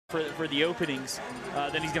for the openings,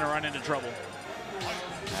 then he's going to run into trouble.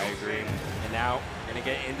 I agree. And now we're going to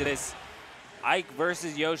get into this Ike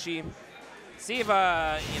versus Yoshi. See if,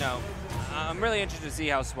 you know, I'm really interested to see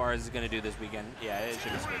how Suarez is going to do this weekend. Yeah, it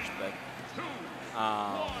should have switched, but...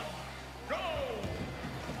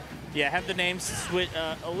 yeah, have the names switch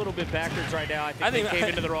a little bit backwards right now. I think they came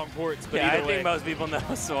into the wrong ports. But yeah, either I think most people know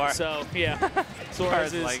Suarez. So yeah,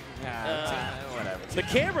 Suarez is like whatever. The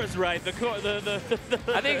camera's right. The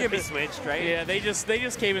I think it can be switched, right? Yeah, they just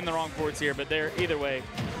came in the wrong ports here, but they're either way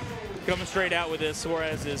coming straight out with this.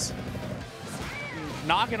 Suarez is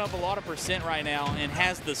knocking up a lot of percent right now and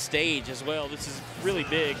has the stage as well. This is really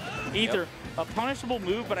big. Either a punishable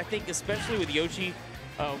move, but I think especially with Yoshi,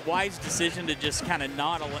 a wise decision to just kind of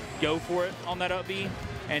not go for it on that up B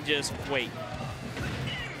and just wait.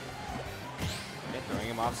 Yeah, throwing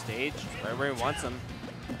him off stage right where he wants him.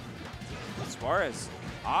 Suarez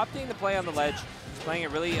opting to play on the ledge. He's playing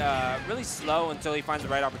it really, really slow until he finds the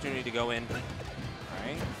right opportunity to go in. All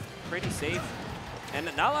right, pretty safe. And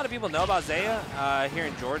not a lot of people know about Zsaih here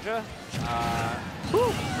in Georgia.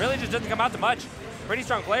 Really just doesn't come out to much. Pretty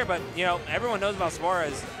strong player, but you know everyone knows about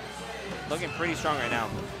Suarez. Looking pretty strong right now.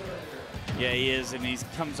 Yeah, he is, and he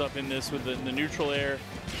comes up in this with the neutral air.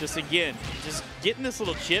 Just again, just getting this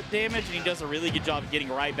little chip damage, and he does a really good job of getting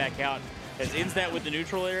right back out. As ends that with the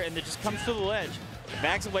neutral air, and then just comes to the ledge,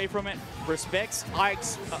 backs away from it, respects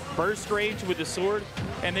Ike's burst range with the sword,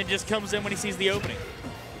 and then just comes in when he sees the opening.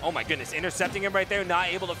 Oh my goodness, intercepting him right there, not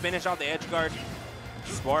able to finish off the edge guard.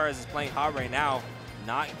 Suarez is playing hot right now,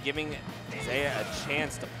 not giving Zsaih a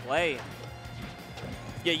chance to play.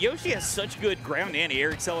 Yeah, Yoshi has such good ground and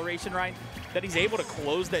air acceleration, right, that he's able to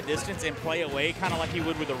close that distance and play away kind of like he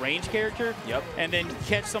would with a range character. Yep. And then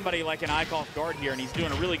catch somebody like an Ike off guard here, and he's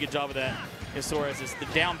doing a really good job of that. As Suarez is the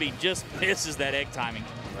down B just misses that egg timing.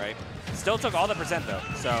 Right. Still took all the percent though,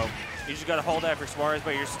 so you just got to hold that for Suarez,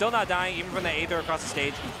 but you're still not dying even from the Aether across the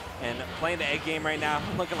stage. And playing the egg game right now,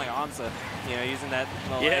 looking like Ansa, you know, using that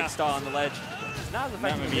little egg stall on the ledge. It's not as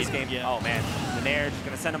effective in this game. Yeah. Oh man, the Nair just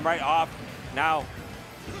gonna send him right off. Now,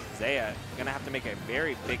 Zsaih gonna have to make a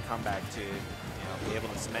very big comeback to, you know, be able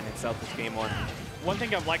to cement himself this game one. One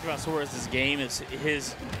thing I've liked about Suarez's game is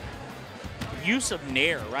his use of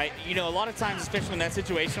Nair, right? You know, a lot of times, especially in that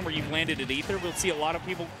situation where you've landed at Aether, we'll see a lot of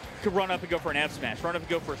people could run up and go for an F smash, run up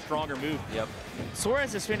and go for a stronger move. Yep.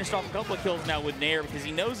 Suarez has finished off a couple of kills now with Nair because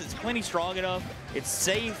he knows it's plenty strong enough, it's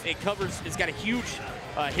safe, it covers, it's got a huge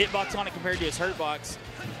hitbox on it compared to his hurt box,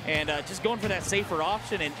 and just going for that safer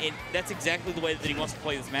option, and that's exactly the way that he wants to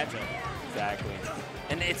play this matchup. Exactly.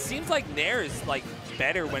 And it seems like Nair is like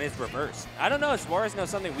better when it's reversed. I don't know if Suarez knows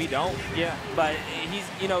something we don't. Yeah. But he's,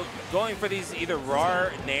 you know, going for these either raw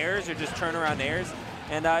Nairs or just turnaround Nairs,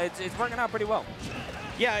 and it's working out pretty well.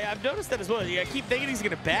 Yeah, I've noticed that as well. I keep thinking he's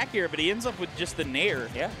going to back here, but he ends up with just the Nair.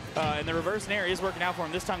 Yeah. And the reverse Nair is working out for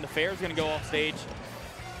him. This time the fair is going to go off stage.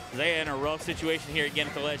 Zsaih in a rough situation here again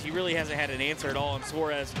at the ledge. He really hasn't had an answer at all, and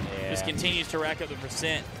Suarez just continues to rack up the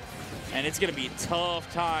percent. And it's going to be a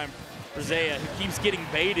tough time for Zsaih, who keeps getting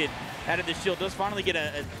baited out of this shield. Does finally get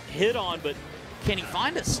a hit on, but can he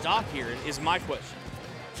find a stock here is my question.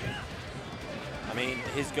 I mean,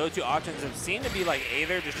 his go-to options have seemed to be like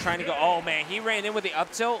Aether, just trying to go, oh man, he ran in with the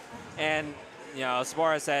up tilt, and, you know,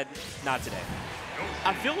 Suarez said, not today.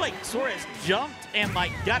 I feel like Suarez jumped and,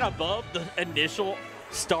 like, got above the initial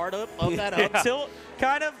startup of that up tilt,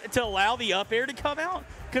 kind of, to allow the up air to come out.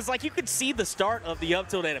 Because, like, you could see the start of the up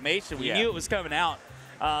tilt animation. We knew it was coming out,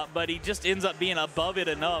 but he just ends up being above it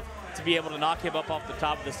enough to be able to knock him up off the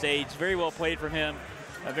top of the stage. Very well played from him.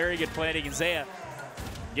 A very good planning. And Zsaih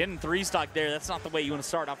getting 3 stock there. That's not the way you want to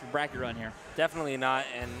start off a bracket run here. Definitely not.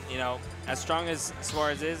 And, you know, as strong as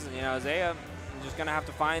Suarez is, you know, Zsaih just going to have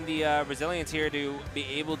to find the resilience here to be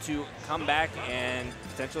able to come back and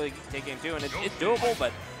potentially take game 2. And it's doable,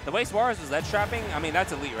 but the way Suarez was ledge trapping, I mean,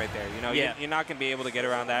 that's elite right there. You know, you're not going to be able to get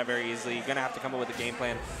around that very easily. You're going to have to come up with a game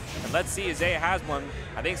plan. And let's see if Zsaih has one.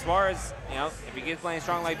 I think Suarez, you know, if he keeps playing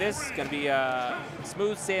strong like this, it's going to be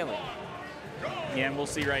smooth sailing. Yeah, and we'll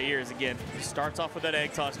see right here is, again, starts off with that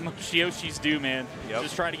egg toss. Most Yoshis do, man.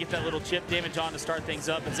 Just trying to get that little chip damage on to start things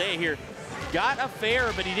up. And Zsaih here got a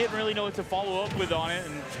fair, but he didn't really know what to follow up with on it.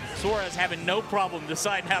 And Suarez having no problem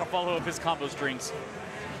deciding how to follow up his combo strings.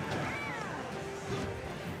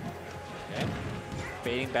 Okay.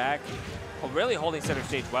 Fading back. Oh, really holding center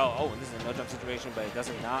stage well. Oh, this is a no-jump situation, but it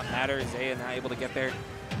does not matter. Zsaih not able to get there. Here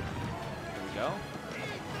we go.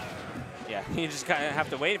 Yeah, you just kind of have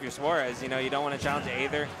to wait if you're Suarez. You know, you don't want to challenge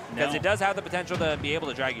Aether because it does have the potential to be able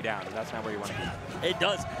to drag you down. And that's not where you want to be. It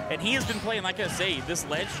does. And he has been playing, like I say, this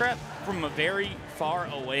ledge trap from a very far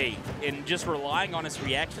away and just relying on his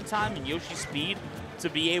reaction time and Yoshi's speed to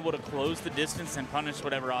be able to close the distance and punish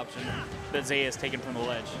whatever option that Zsaih has taken from the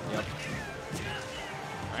ledge. Yep.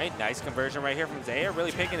 All right, nice conversion right here from Zsaih,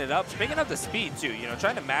 really picking it up the speed too, you know,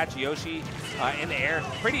 trying to match Yoshi in the air.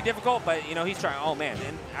 Pretty difficult, but you know, he's trying, oh man,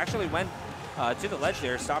 and actually went to the ledge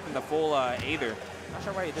there, stopping the full Aether. Not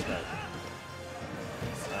sure why he did that.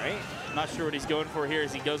 All right. Not sure what he's going for here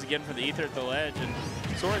as he goes again for the Aether at the ledge,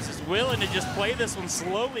 and Suarez is willing to just play this one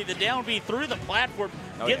slowly. The down B through the platform,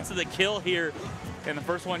 gets to the kill here. And the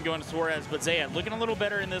first one going to Suarez, but Zsaih looking a little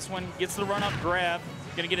better in this one. Gets the run-up grab.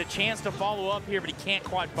 Going to get a chance to follow up here, but he can't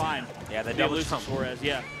quite find. Yeah, the double jump. Suarez,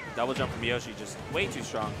 yeah. Double jump from Yoshi, just way too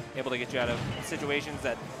strong. Able to get you out of situations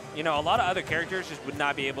that, you know, a lot of other characters just would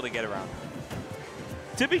not be able to get around.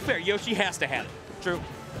 To be fair, Yoshi has to have it. True.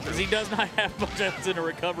 Because he does not have much else in a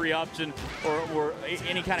recovery option or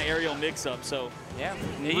any kind of aerial mix-up. So yeah,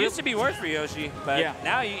 it used to be worse for Yoshi, but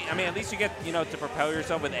now you, I mean, at least you get, you know, to propel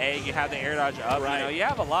yourself with A. You have the air dodge up. Right. You know, you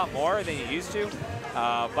have a lot more than you used to.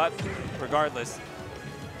 But regardless,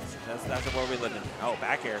 that's the world we live in. Oh,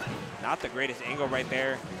 back air, not the greatest angle right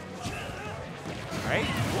there. All right.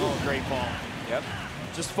 Oh, great ball. Yep.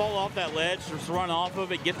 Just fall off that ledge, just run off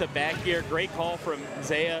of it, get the back air. Great call from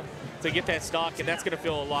Zsaih to get that stock, and that's going to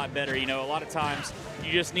feel a lot better. You know, a lot of times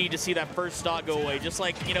you just need to see that first stock go away. Just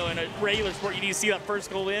like, you know, in a regular sport, you need to see that first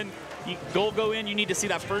goal in. Go in, you need to see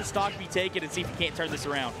that first stock be taken and see if you can't turn this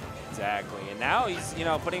around. Exactly. And now he's, you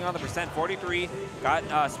know, putting on the percent 43.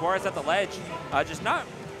 Got Suarez at the ledge. Just not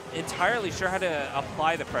entirely sure how to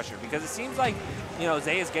apply the pressure, because it seems like, you know,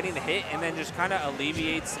 Zsaih is getting the hit and then just kind of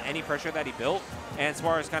alleviates any pressure that he built, and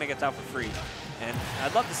Suarez kind of gets out for free. And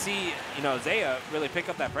I'd love to see, you know, Zsaih really pick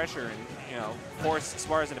up that pressure and, you know, force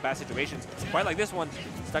Suarez into bad situations. Quite like this one,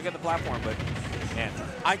 stuck at the platform, but man.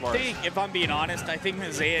 I think, if I'm being honest, I think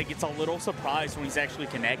that Zsaih gets a little surprised when he's actually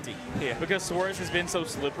connecting. Yeah. Because Suarez has been so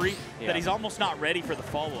slippery that he's almost not ready for the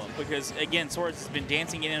follow-up. Because, again, Suarez has been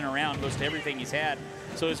dancing in and around most everything he's had.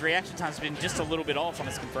 So his reaction time's been just a little bit off on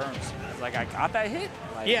his confirms. It's like, I got that hit?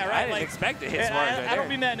 Like, yeah, right. I didn't expect to hit Suarez right I don't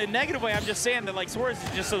mean that in a negative way. I'm just saying that, like, Suarez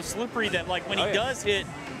is just so slippery that, like, when he does hit,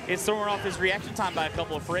 it's throwing off his reaction time by a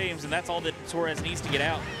couple of frames, and that's all that Suarez needs to get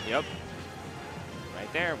out. Yep.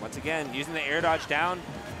 Right there. Once again, using the air dodge down.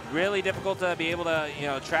 Really difficult to be able to, you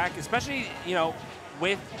know, track, especially, you know,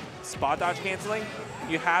 with spot dodge canceling.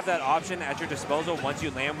 You have that option at your disposal once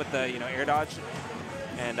you land with the, you know, air dodge.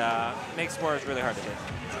 And makes Suarez really hard to hit.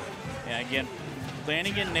 Yeah, again,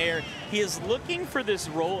 landing in there. He is looking for this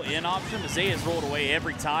roll-in option. Zsaih has rolled away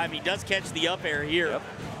every time. He does catch the up air here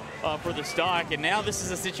for the stock. And now this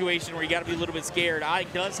is a situation where you got to be a little bit scared.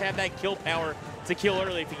 Ike does have that kill power to kill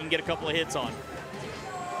early if he can get a couple of hits on.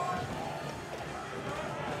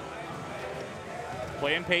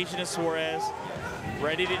 Playing patient as Suarez.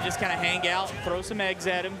 Ready to just kind of hang out, throw some eggs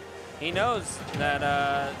at him. He knows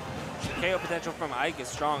that KO potential from Ike is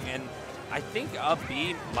strong, and I think up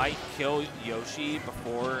B might kill Yoshi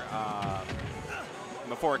before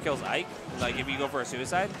it kills Ike. Like if you go for a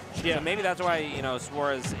suicide. Yeah. So maybe that's why, you know,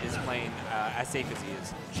 Suarez is playing as safe as he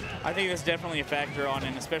is. I think that's definitely a factor on,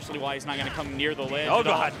 and especially why he's not going to come near the ledge. Oh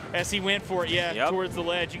God! As he went for it, towards the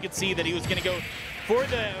ledge. You could see that he was going to go for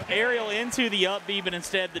the aerial into the up B, but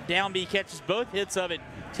instead the down B catches both hits of it,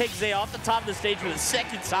 takes Zsaih off the top of the stage for the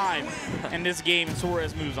second time in this game, and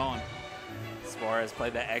Suarez moves on. Suarez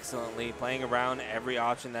played that excellently, playing around every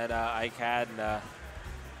option that Ike had.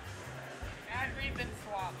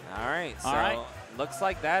 All right, so looks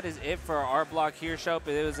like that is it for our block here, Shope.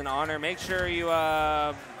 It was an honor. Make sure you,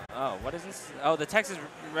 oh, what is this? Oh, the Texas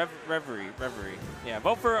Reverie. Yeah,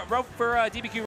 vote for DBQ.